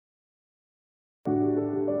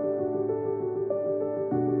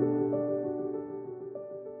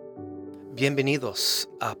Bienvenidos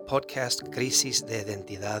a Podcast Crisis de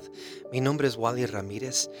Identidad. Mi nombre es Wally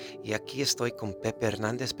Ramírez y aquí estoy con Pepe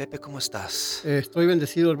Hernández. Pepe, ¿cómo estás? Estoy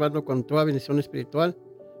bendecido, hermano, con toda bendición espiritual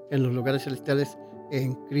en los lugares celestiales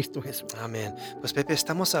en Cristo Jesús. Amén. Pues Pepe,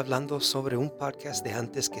 estamos hablando sobre un podcast de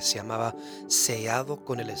antes que se llamaba Sellado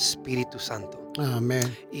con el Espíritu Santo.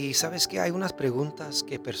 Amén. Y sabes que hay unas preguntas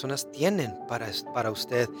que personas tienen para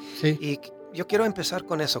usted Sí. y yo quiero empezar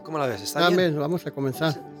con eso. ¿Cómo la ves? ¿Está bien? Amén. Vamos a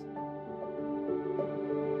comenzar.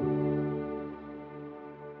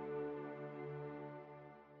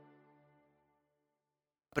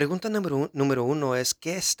 Pregunta número uno es,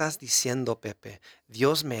 ¿qué estás diciendo, Pepe?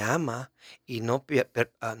 ¿Dios me ama y no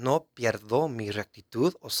pierdo mi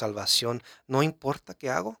rectitud o salvación? ¿No importa qué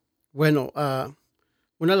hago? Bueno,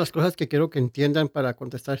 una de las cosas que quiero que entiendan para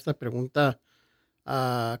contestar esta pregunta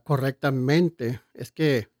correctamente es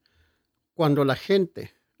que cuando la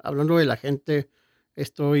gente, hablando de la gente,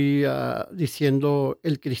 estoy diciendo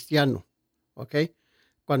el cristiano, ¿ok?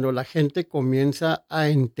 Cuando la gente comienza a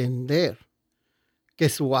entender que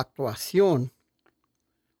su actuación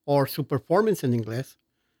o su performance en inglés,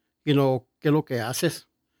 qué es lo que haces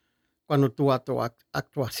cuando tu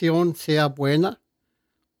actuación sea buena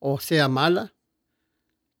o sea mala,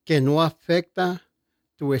 que no afecta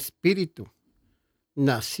tu espíritu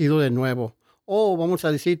nacido de nuevo, o vamos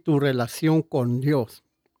a decir tu relación con Dios.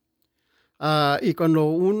 Y cuando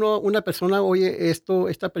una persona oye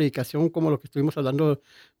esta predicación, como lo que estuvimos hablando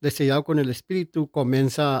de sellado con el Espíritu,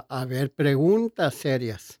 comienza a haber preguntas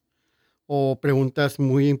serias o preguntas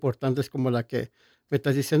muy importantes como la que me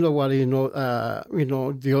estás diciendo, Wally,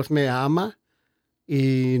 Dios me ama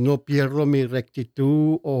y no pierdo mi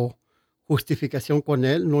rectitud o justificación con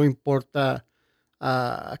Él, no importa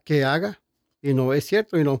qué haga. Y no es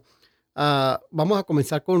cierto. Vamos a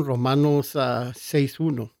comenzar con Romanos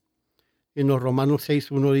 6.1. Y en Romanos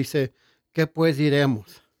 6.1 dice, ¿qué pues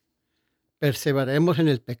diremos? ¿Perseveraremos en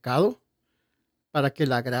el pecado para que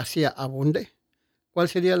la gracia abunde? ¿Cuál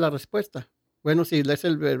sería la respuesta? Bueno, si lees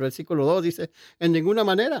el versículo 2, dice, en ninguna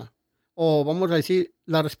manera. O vamos a decir,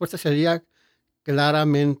 la respuesta sería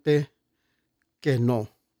claramente que no.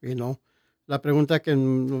 La pregunta que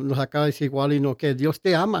nos acaba de decir igual, que Dios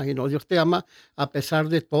te ama, Dios te ama a pesar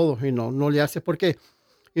de todo, no le hace, porque,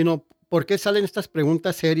 ¿por qué salen estas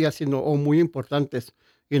preguntas serias, o muy importantes,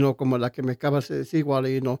 como la que me acabas de decir igual,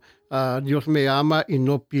 Dios me ama y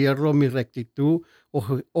no pierdo mi rectitud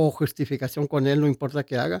o justificación con Él, no importa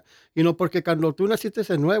qué haga, porque cuando tú naciste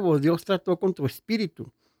de nuevo, Dios trató con tu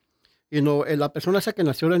espíritu. La persona esa que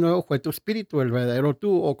nació de nuevo fue tu espíritu, el verdadero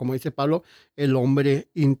tú, o como dice Pablo, el hombre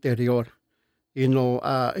interior. Y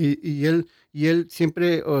él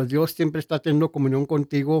siempre, Dios siempre está teniendo comunión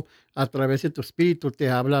contigo a través de tu espíritu, te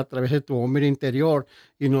habla a través de tu hombre interior,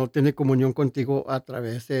 y no tiene comunión contigo a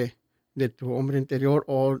través de tu hombre interior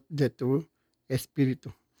o de tu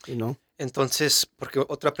espíritu, Entonces, porque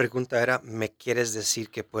otra pregunta era, ¿me quieres decir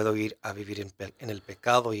que puedo ir a vivir en el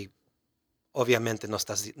pecado? Y obviamente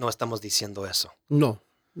no estamos diciendo eso. No,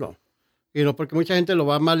 no. Porque mucha gente lo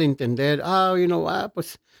va a malentender.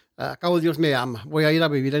 Pues a cabo Dios me ama, voy a ir a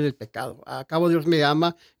vivir en el pecado. A cabo Dios me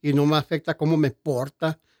ama y no me afecta cómo me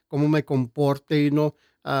porta, cómo me comporte, no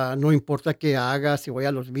importa qué haga, si voy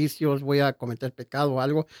a los vicios, voy a cometer pecado o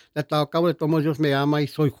algo. A cabo de todos Dios me ama y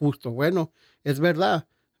soy justo. Bueno, es verdad,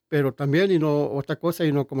 pero también, otra cosa,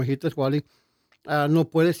 como dijiste, Wally, no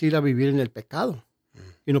puedes ir a vivir en el pecado.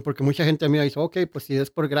 Porque mucha gente mira y dice, ok, pues si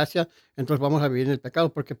es por gracia, entonces vamos a vivir en el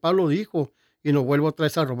pecado. Porque Pablo dijo, vuelvo otra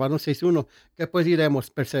vez a Romanos 6.1, ¿qué pues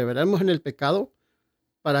diremos? ¿Perseveramos en el pecado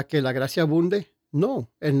para que la gracia abunde? No,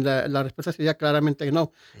 la respuesta sería claramente que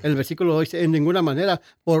no. El versículo 2 dice, en ninguna manera.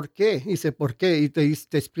 ¿Por qué? Dice, ¿por qué? Y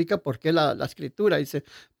te explica por qué la escritura. Dice,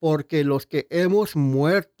 porque los que hemos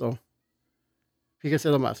muerto, fíjese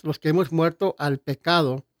nomás, los que hemos muerto al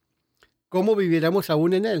pecado, ¿cómo viviremos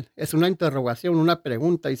aún en él? Es una interrogación, una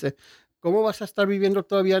pregunta. Dice, ¿cómo vas a estar viviendo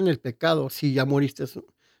todavía en el pecado si ya moriste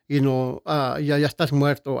ya estás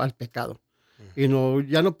muerto al pecado?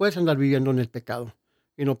 Ya no puedes andar viviendo en el pecado.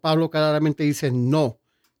 Pablo claramente dice no,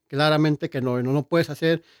 claramente que no, no puedes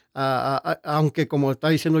hacer, aunque como está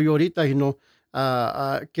diciendo yo ahorita,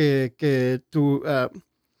 que tú,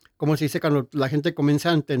 como se dice, cuando la gente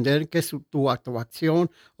comienza a entender que tu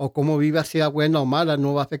actuación o cómo vivas, sea buena o mala,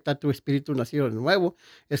 no va a afectar tu espíritu nacido de nuevo,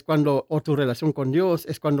 es cuando, o tu relación con Dios,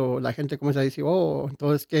 es cuando la gente comienza a decir, oh,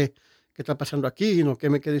 entonces, ¿qué está pasando aquí? ¿Qué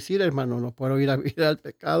me quiere decir, hermano? No puedo ir a vivir al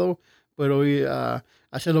pecado, puedo ir a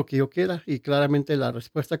hacer lo que yo quiera. Y claramente la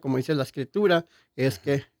respuesta, como dice la escritura, es Ujú.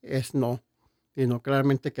 que es no.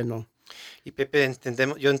 Claramente que no. Y Pepe,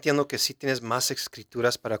 yo entiendo que sí tienes más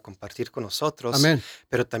escrituras para compartir con nosotros, Amén.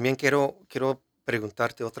 pero también quiero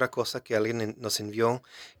preguntarte otra cosa que alguien nos envió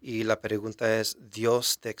y la pregunta es,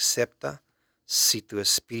 ¿Dios te acepta si tu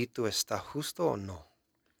espíritu está justo o no?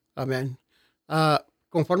 Amén.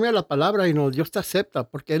 Conforme a la palabra, Dios te acepta,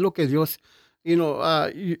 porque es lo que Dios,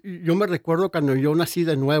 yo me recuerdo cuando yo nací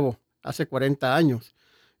de nuevo, hace 40 años.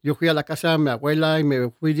 Yo fui a la casa de mi abuela y me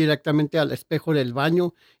fui directamente al espejo del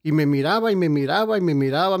baño y me miraba y me miraba y me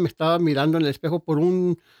miraba, me estaba mirando en el espejo por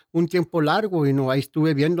un tiempo largo y no, ahí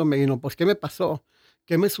estuve viéndome y no, pues, ¿qué me pasó?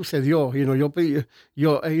 ¿Qué me sucedió?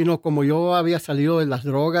 Como yo había salido de las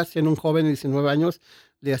drogas, siendo un joven de 19 años,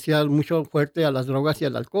 le hacía mucho fuerte a las drogas y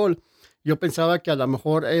al alcohol. Yo pensaba que a lo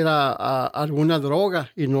mejor era alguna droga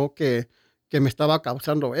y no que me estaba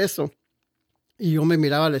causando eso. Y yo me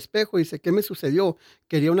miraba al espejo y dice, ¿qué me sucedió?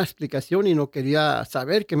 Quería una explicación y no quería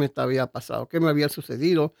saber qué me había pasado, qué me había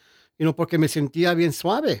sucedido, y no porque me sentía bien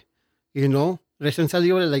suave. Y no, recién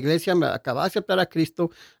salido de la iglesia, me acababa de aceptar a Cristo,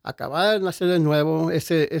 acababa de nacer de nuevo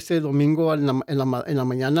ese domingo en la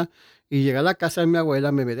mañana, y llegué a la casa de mi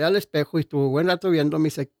abuela, me miré al espejo y estuvo buen rato viendo, me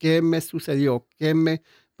dice, ¿qué me sucedió? ¿Qué me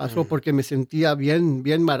pasó? Mm, Porque me sentía bien,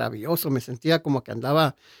 bien maravilloso, me sentía como que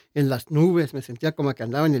andaba en las nubes, me sentía como que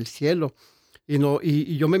andaba en el cielo.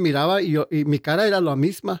 Y yo me miraba y mi cara era la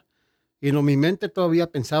misma, mi mente todavía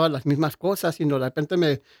pensaba las mismas cosas, de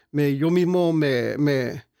repente yo mismo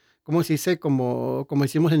 ¿cómo se dice? Como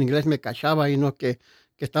decimos en inglés, me cachaba, que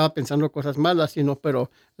estaba pensando cosas malas, pero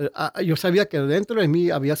yo sabía que dentro de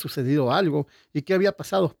mí había sucedido algo. ¿Y qué había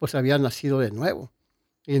pasado? Pues había nacido de nuevo,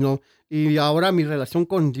 y no, y ahora mi relación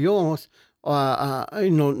con Dios,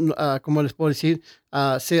 ¿cómo les puedo decir?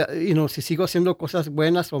 Si sigo haciendo cosas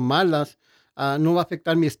buenas o malas, no va a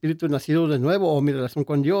afectar mi espíritu nacido de nuevo o mi relación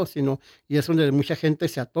con Dios, y es donde mucha gente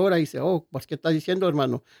se atora y dice, oh, pues, ¿qué estás diciendo,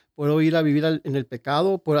 hermano? ¿Puedo ir a vivir en el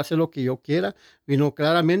pecado? ¿Puedo hacer lo que yo quiera?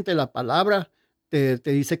 Claramente la palabra te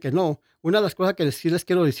dice que no. Una de las cosas que sí les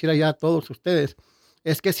quiero decir allá a todos ustedes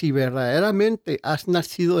es que si verdaderamente has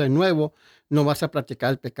nacido de nuevo, no vas a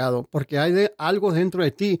practicar el pecado, porque hay algo dentro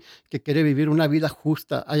de ti que quiere vivir una vida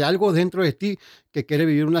justa, hay algo dentro de ti que quiere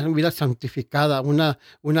vivir una vida santificada,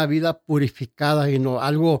 una vida purificada,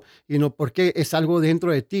 porque es algo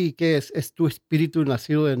dentro de ti que es tu espíritu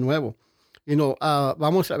nacido de nuevo.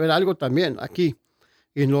 Vamos a ver algo también aquí.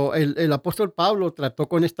 El apóstol Pablo trató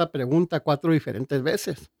con esta pregunta 4 diferentes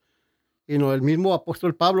veces. El mismo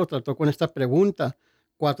apóstol Pablo trató con esta pregunta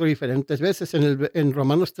 4 diferentes veces. En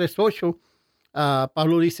Romanos 3:8,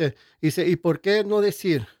 Pablo dice, ¿y por qué no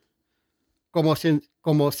decir como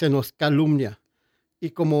se nos calumnia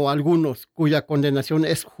y como algunos cuya condenación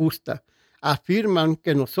es justa, afirman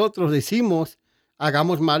que nosotros decimos,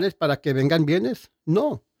 hagamos males para que vengan bienes?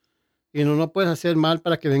 No, no puedes hacer mal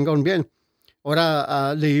para que venga un bien.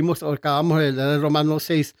 Ahora acabamos de leer Romanos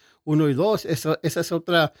 6:1 y 2. Esa es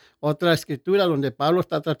otra escritura donde Pablo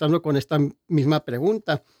está tratando con esta misma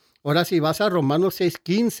pregunta. Ahora, si vas a Romanos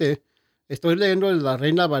 6:15, estoy leyendo la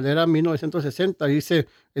Reina Valera 1960, dice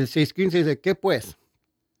el 6:15, dice, ¿qué pues?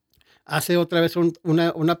 Hace otra vez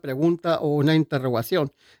una pregunta o una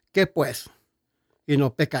interrogación. ¿Qué pues? ¿Y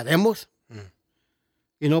no pecaremos? mm.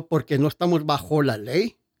 ¿Y no porque no estamos bajo la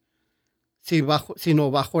ley?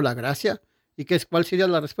 Sino bajo la gracia. ¿Y cuál sería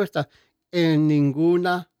la respuesta? En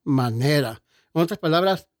ninguna manera. En otras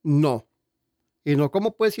palabras, no.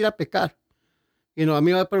 ¿Cómo puedes ir a pecar? A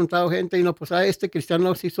mí me ha preguntado gente, pues este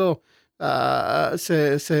cristiano se hizo,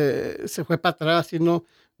 se fue para atrás,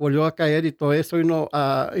 volvió a caer y todo eso,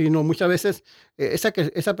 muchas veces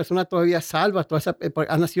esa persona todavía es salva,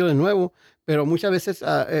 ha nacido de nuevo, pero muchas veces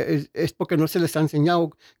es porque no se les ha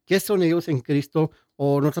enseñado qué son ellos en Cristo,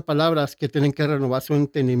 o en otras palabras, que tienen que renovar su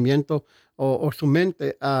entendimiento o su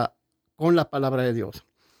mente con la palabra de Dios.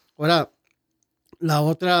 Ahora, la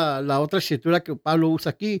otra escritura que Pablo usa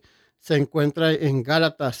aquí se encuentra en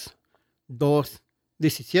Gálatas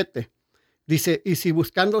 2:17. Dice, y si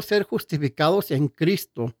buscando ser justificados en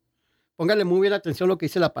Cristo, póngale muy bien atención a lo que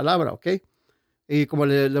dice la palabra, ¿ok? Y como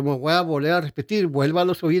le voy a volver a repetir,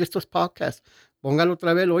 vuélvalos a oír estos podcasts. Póngalo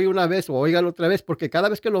otra vez, lo oye una vez o óigalo otra vez, porque cada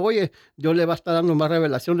vez que lo oye, Dios le va a estar dando más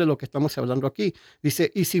revelación de lo que estamos hablando aquí.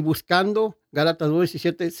 Dice, y si buscando, Gálatas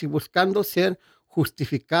 2:17, si buscando ser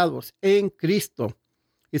justificados en Cristo,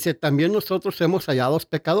 dice, también nosotros hemos hallados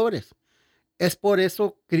pecadores. ¿Es por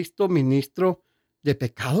eso Cristo ministro de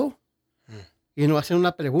pecado? Mm. Y nos hacen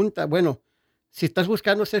una pregunta, bueno, si estás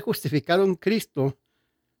buscando ser justificado en Cristo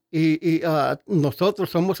y nosotros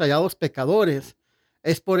somos hallados pecadores,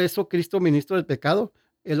 ¿es por eso Cristo ministro del pecado?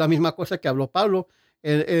 Es la misma cosa que habló Pablo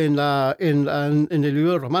en el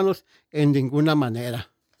libro de Romanos, en ninguna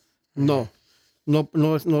manera. Mm. No. No,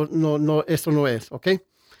 no, eso no es, ¿ok?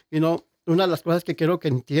 Una de las cosas que quiero que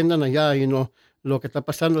entiendan allá, lo que está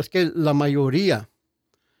pasando es que la mayoría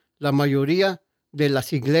de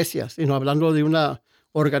las iglesias, hablando de una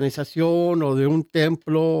organización o de un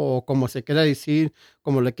templo o como se quiera decir,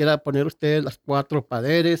 como le quiera poner usted las cuatro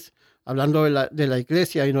paredes, hablando de la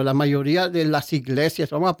iglesia, la mayoría de las iglesias,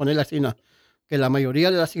 vamos a ponerla así, ¿no? Que la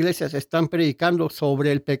mayoría de las iglesias están predicando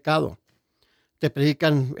sobre el pecado. Te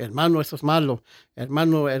predican, hermano, eso es malo,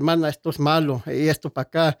 hermano, hermana, esto es malo, y esto para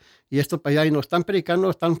acá, y esto para allá, y nos están predicando,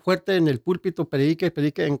 están fuerte en el púlpito, predique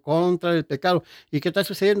en contra del pecado. ¿Y qué está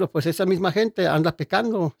sucediendo? Pues esa misma gente anda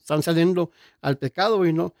pecando, están saliendo al pecado,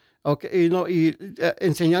 okay,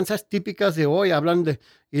 enseñanzas típicas de hoy hablan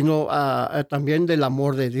también del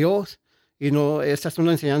amor de Dios, esa es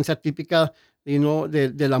una enseñanza típica,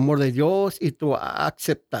 del amor de Dios y tu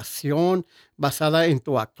aceptación basada en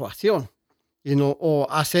tu actuación o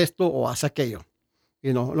haz esto o haz aquello.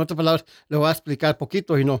 En otras palabras, le voy a explicar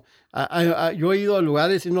poquito. Yo he ido a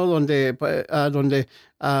lugares donde,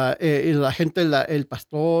 la gente, el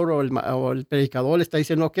pastor o el predicador le está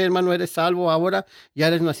diciendo, ok, hermano, eres salvo ahora, ya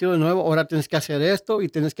eres nacido de nuevo, ahora tienes que hacer esto y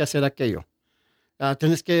tienes que hacer aquello.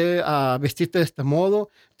 Tienes que vestirte de este modo,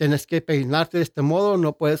 tienes que peinarte de este modo,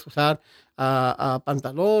 no puedes usar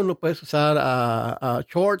pantalón, no puedes usar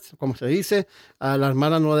shorts, como se dice, la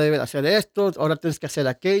hermana no debe hacer esto, ahora tienes que hacer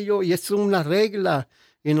aquello, y es una regla,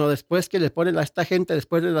 después que le ponen a esta gente,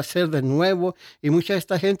 después de nacer de nuevo, y mucha de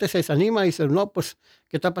esta gente se desanima y dice, no, pues,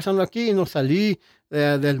 ¿qué está pasando aquí? No salí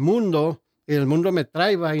del mundo, y el mundo me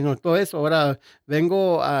traiba, y no todo eso, ahora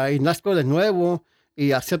vengo y nazco de nuevo,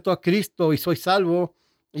 y acepto a Cristo y soy salvo,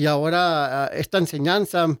 y ahora esta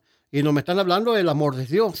enseñanza, me están hablando del amor de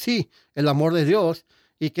Dios, sí, el amor de Dios,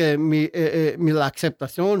 y que la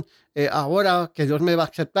aceptación ahora que Dios me va a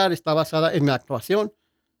aceptar está basada en mi actuación,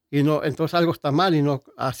 entonces algo está mal y no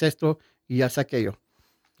hace esto y hace aquello.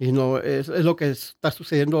 Es lo que está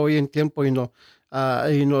sucediendo hoy en tiempo la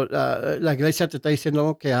iglesia te está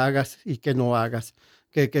diciendo que hagas y que no hagas,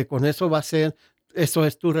 que con eso va a ser, eso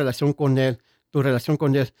es tu relación con Él, tu relación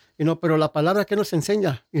con Dios. Pero la palabra que nos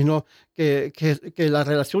enseña, que la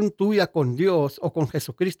relación tuya con Dios o con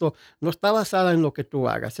Jesucristo no está basada en lo que tú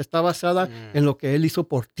hagas, está basada en lo que Él hizo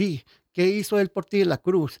por ti. ¿Qué hizo Él por ti en la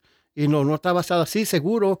cruz? No está basada así,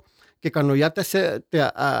 seguro que cuando ya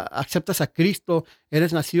aceptas a Cristo,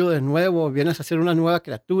 eres nacido de nuevo, vienes a ser una nueva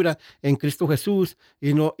criatura en Cristo Jesús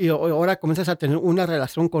y ahora comienzas a tener una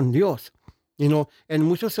relación con Dios. En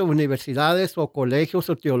muchas universidades o colegios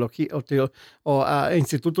o teología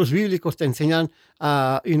institutos bíblicos te enseñan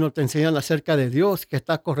te enseñan acerca de Dios, que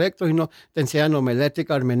está correcto, te enseñan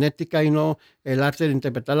homilética, hermenéutica el arte de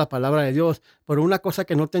interpretar la palabra de Dios. Pero una cosa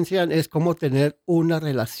que no te enseñan es cómo tener una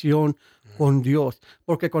relación con Dios.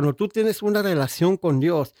 Porque cuando tú tienes una relación con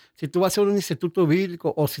Dios, si tú vas a un instituto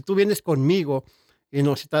bíblico o si tú vienes conmigo,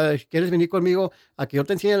 si quieres venir conmigo a que yo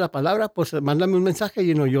te enseñe la palabra, pues mándame un mensaje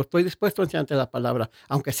y yo estoy dispuesto a enseñarte la palabra,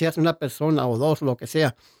 aunque seas una persona o dos, lo que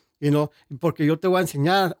sea. Porque yo te voy a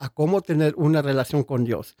enseñar a cómo tener una relación con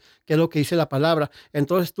Dios, que es lo que dice la palabra.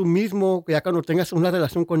 Entonces tú mismo, ya cuando tengas una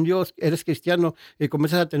relación con Dios, eres cristiano y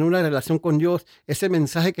comienzas a tener una relación con Dios, ese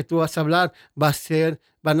mensaje que tú vas a hablar van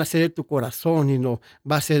a ser de tu corazón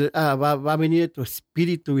va a ser, va a venir de tu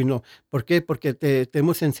espíritu ¿Por qué? Porque te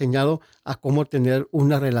hemos enseñado a cómo tener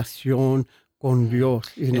una relación con Dios.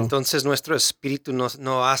 Entonces nuestro espíritu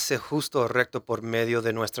no hace justo o recto por medio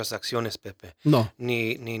de nuestras acciones, Pepe, No,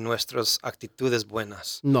 ni nuestras actitudes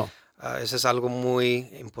buenas. no. Eso es algo muy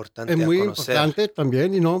importante Es a muy conocer. importante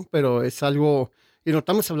también, pero es algo,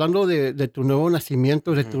 estamos hablando de tu nuevo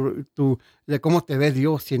nacimiento, de cómo te ve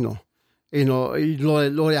Dios, y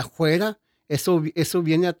lo de afuera, eso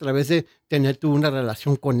viene a través de tener tú una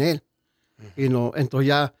relación con Él, entonces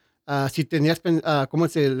ya, si tenías, ¿cómo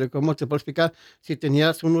te puedo explicar? Si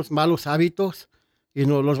tenías unos malos hábitos,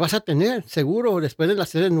 los vas a tener, seguro, después de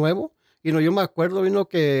nacer de nuevo, yo me acuerdo,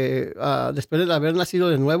 que después de haber nacido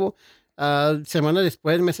de nuevo, semanas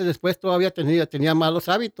después, meses después, todavía tenía malos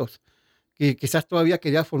hábitos. Y quizás todavía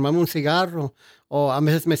quería fumarme un cigarro, o a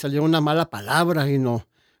veces me salió una mala palabra,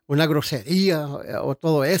 una grosería, o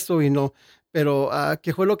todo eso, Pero,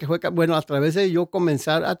 ¿qué fue lo que fue? Bueno, a través de yo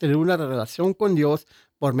comenzar a tener una relación con Dios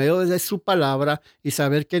por medio de su palabra y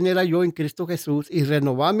saber quién era yo en Cristo Jesús y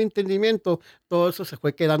renovar mi entendimiento, todo eso se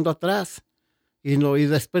fue quedando atrás. Y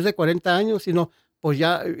después de 40 años, pues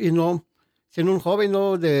ya, siendo un joven,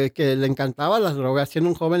 de que le encantaba las drogas, siendo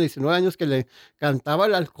un joven de 19 años que le encantaba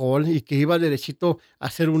el alcohol y que iba derechito a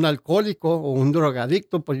ser un alcohólico o un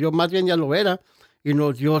drogadicto, pues yo más bien ya lo era. y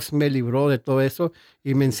no, Dios me libró de todo eso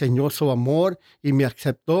y me enseñó su amor y me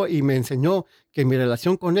aceptó y me enseñó que mi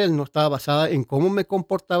relación con Él no estaba basada en cómo me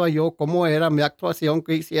comportaba yo, cómo era mi actuación,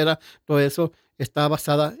 que hiciera, todo eso estaba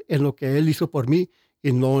basada en lo que Él hizo por mí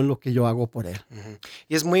y no en lo que yo hago por Él. Ujú.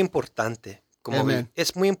 Y es muy importante Amén.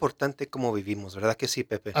 es muy importante cómo vivimos, ¿verdad que sí,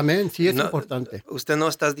 Pepe? Amén, sí es No, importante. usted no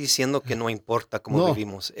está diciendo que no importa cómo No,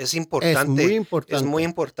 vivimos. es muy Es muy importante.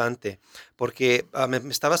 importante, porque me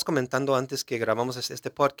estabas comentando antes que grabamos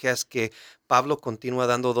este podcast que Pablo continúa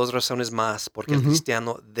dando dos razones más porque el Ujú.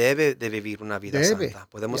 cristiano debe de vivir una vida Debe, santa.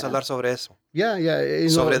 ¿Podemos ya, hablar sobre eso? ya, ya,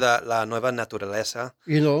 Sobre la nueva naturaleza,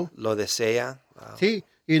 y no, lo desea. sí,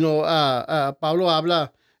 y no, Pablo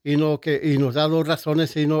habla y no que y nos da dos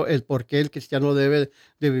razones y no el por qué el cristiano debe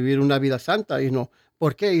de vivir una vida santa y no,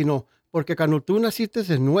 ¿por qué? Y no, porque cuando tú naciste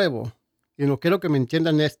de nuevo, y no quiero que me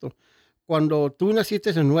entiendan esto, cuando tú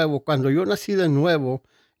naciste de nuevo, cuando yo nací de nuevo,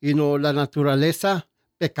 y no la naturaleza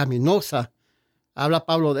pecaminosa, habla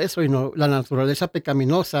Pablo de eso, y no la naturaleza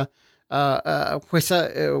pecaminosa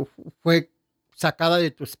fue sacada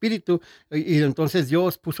de tu espíritu, y entonces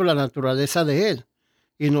Dios puso la naturaleza de Él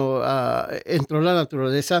y no entró la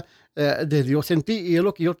naturaleza de Dios en ti y es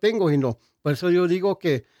lo que yo tengo y no. Por eso yo digo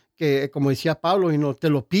que como decía Pablo, y no te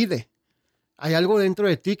lo pide. Hay algo dentro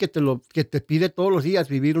de ti que te pide todos los días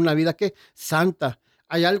vivir una vida que santa.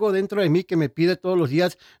 Hay algo dentro de mí que me pide todos los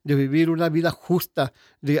días de vivir una vida justa.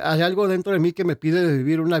 Hay algo dentro de mí que me pide de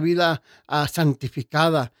vivir una vida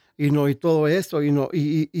santificada y no y todo eso y no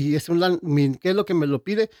y es ¿qué es lo que me lo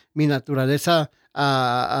pide? Mi naturaleza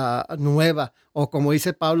nueva o como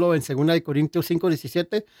dice Pablo en 2 Corintios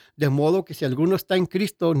 5:17, de modo que si alguno está en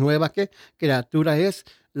Cristo, nueva que criatura es,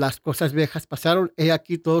 las cosas viejas pasaron, he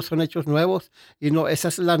aquí todos son hechos nuevos y no, esa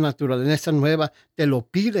es la naturaleza nueva, te lo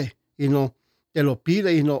pide y no, te lo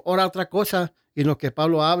pide y no. Ahora otra cosa y lo que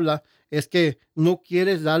Pablo habla es que no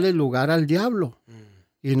quieres darle lugar al diablo Mm.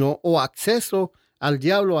 y no, o acceso al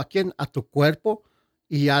diablo, ¿a quién? A tu cuerpo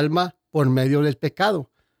y alma por medio del pecado.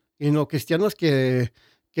 Y no, cristianos que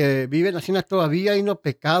viven así todavía y no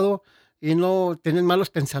pecado y no tienen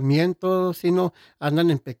malos pensamientos y no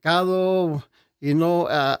andan en pecado y no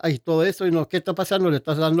y todo eso y no, ¿qué está pasando? Le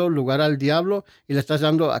estás dando lugar al diablo y le estás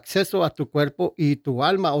dando acceso a tu cuerpo y tu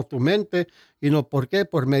alma o tu mente y no, ¿por qué?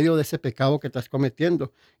 Por medio de ese pecado que estás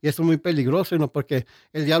cometiendo. Y eso es muy peligroso y no, porque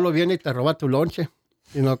el diablo viene y te roba tu lonche.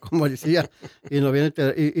 Y no, como decía, y no viene,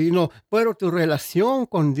 y no, pero tu relación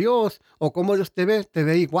con Dios o cómo Dios te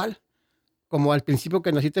ve igual como al principio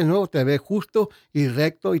que naciste de nuevo, te ve justo y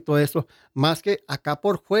recto y todo eso, más que acá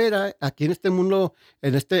por fuera, aquí en este mundo,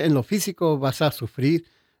 en lo físico, vas a sufrir,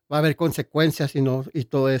 va a haber consecuencias y, no, y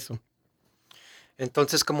todo eso.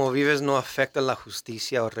 Entonces, como vives no afecta la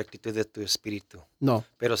justicia o rectitud de tu espíritu, No,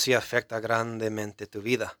 pero sí afecta grandemente tu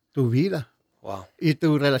vida. tu vida Wow. y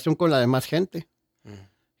tu relación con la demás gente.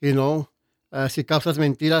 Mm. Y no, si causas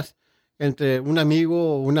mentiras entre un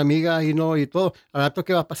amigo o una amiga y no, y todo, al rato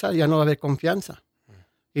que va a pasar, ya no va a haber confianza.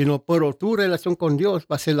 Y no, pero tu relación con Dios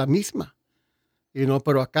va a ser la misma. Y no,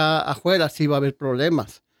 pero acá afuera sí va a haber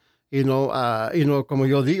problemas. Y no, como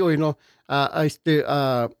yo digo, y no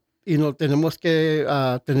tenemos que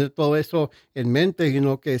tener todo eso en mente, y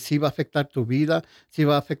no que sí va a afectar tu vida, sí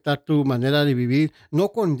va a afectar tu manera de vivir,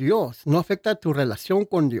 no con Dios, no afecta tu relación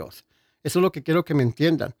con Dios. Eso es lo que quiero que me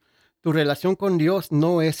entiendan. Tu relación con Dios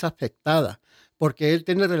no es afectada, porque Él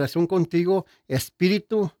tiene relación contigo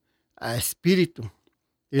espíritu a espíritu.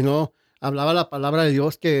 Y no, hablaba la palabra de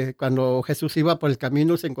Dios que cuando Jesús iba por el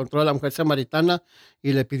camino se encontró a la mujer samaritana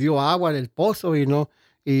y le pidió agua del pozo y no,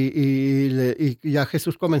 y ya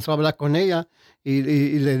Jesús comenzó a hablar con ella y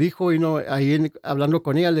le dijo, y no, hablando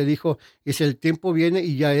con ella le dijo, y si el tiempo viene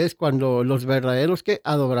y ya es cuando los verdaderos que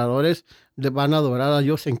adoradores van a adorar a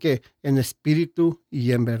Dios en qué, en espíritu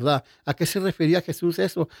y en verdad. ¿A qué se refería Jesús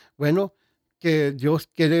eso? Bueno, que Dios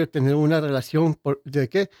quiere tener una relación de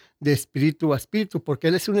qué, de espíritu a espíritu, porque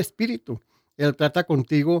Él es un espíritu. Él trata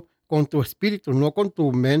contigo con tu espíritu, no con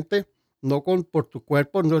tu mente, no por tu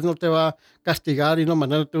cuerpo. No te va a castigar y no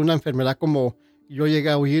mandándote una enfermedad como yo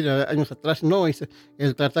llegué a oír años atrás. No,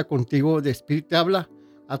 Él trata contigo de espíritu, te habla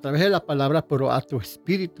a través de la palabra, pero a tu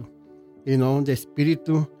espíritu, y no de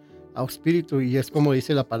espíritu a espíritu, y es como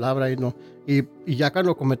dice la palabra, y no, y ya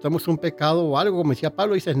cuando cometamos un pecado o algo, como decía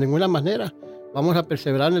Pablo, dice, de ninguna manera vamos a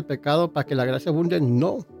perseverar en el pecado para que la gracia abunde,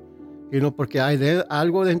 no, y no, porque hay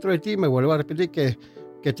algo dentro de ti, me vuelvo a repetir, que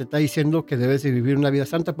te está diciendo que debes de vivir una vida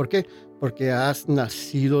santa. ¿Por qué? Porque has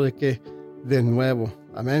nacido de qué, de nuevo,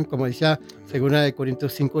 amén, como decía Amén. 2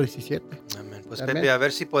 Corintios 5:17. Amén. Pues Amén. Pepe, a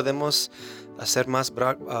ver si podemos hacer más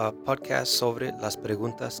podcasts sobre las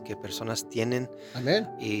preguntas que personas tienen. Amén.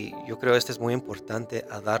 Y yo creo que este es muy importante,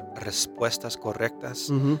 a dar respuestas correctas,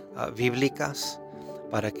 Ujú. bíblicas,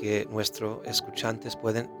 para que nuestros escuchantes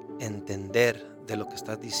puedan entender de lo que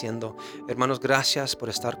estás diciendo. Hermanos, gracias por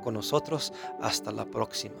estar con nosotros. Hasta la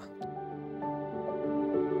próxima.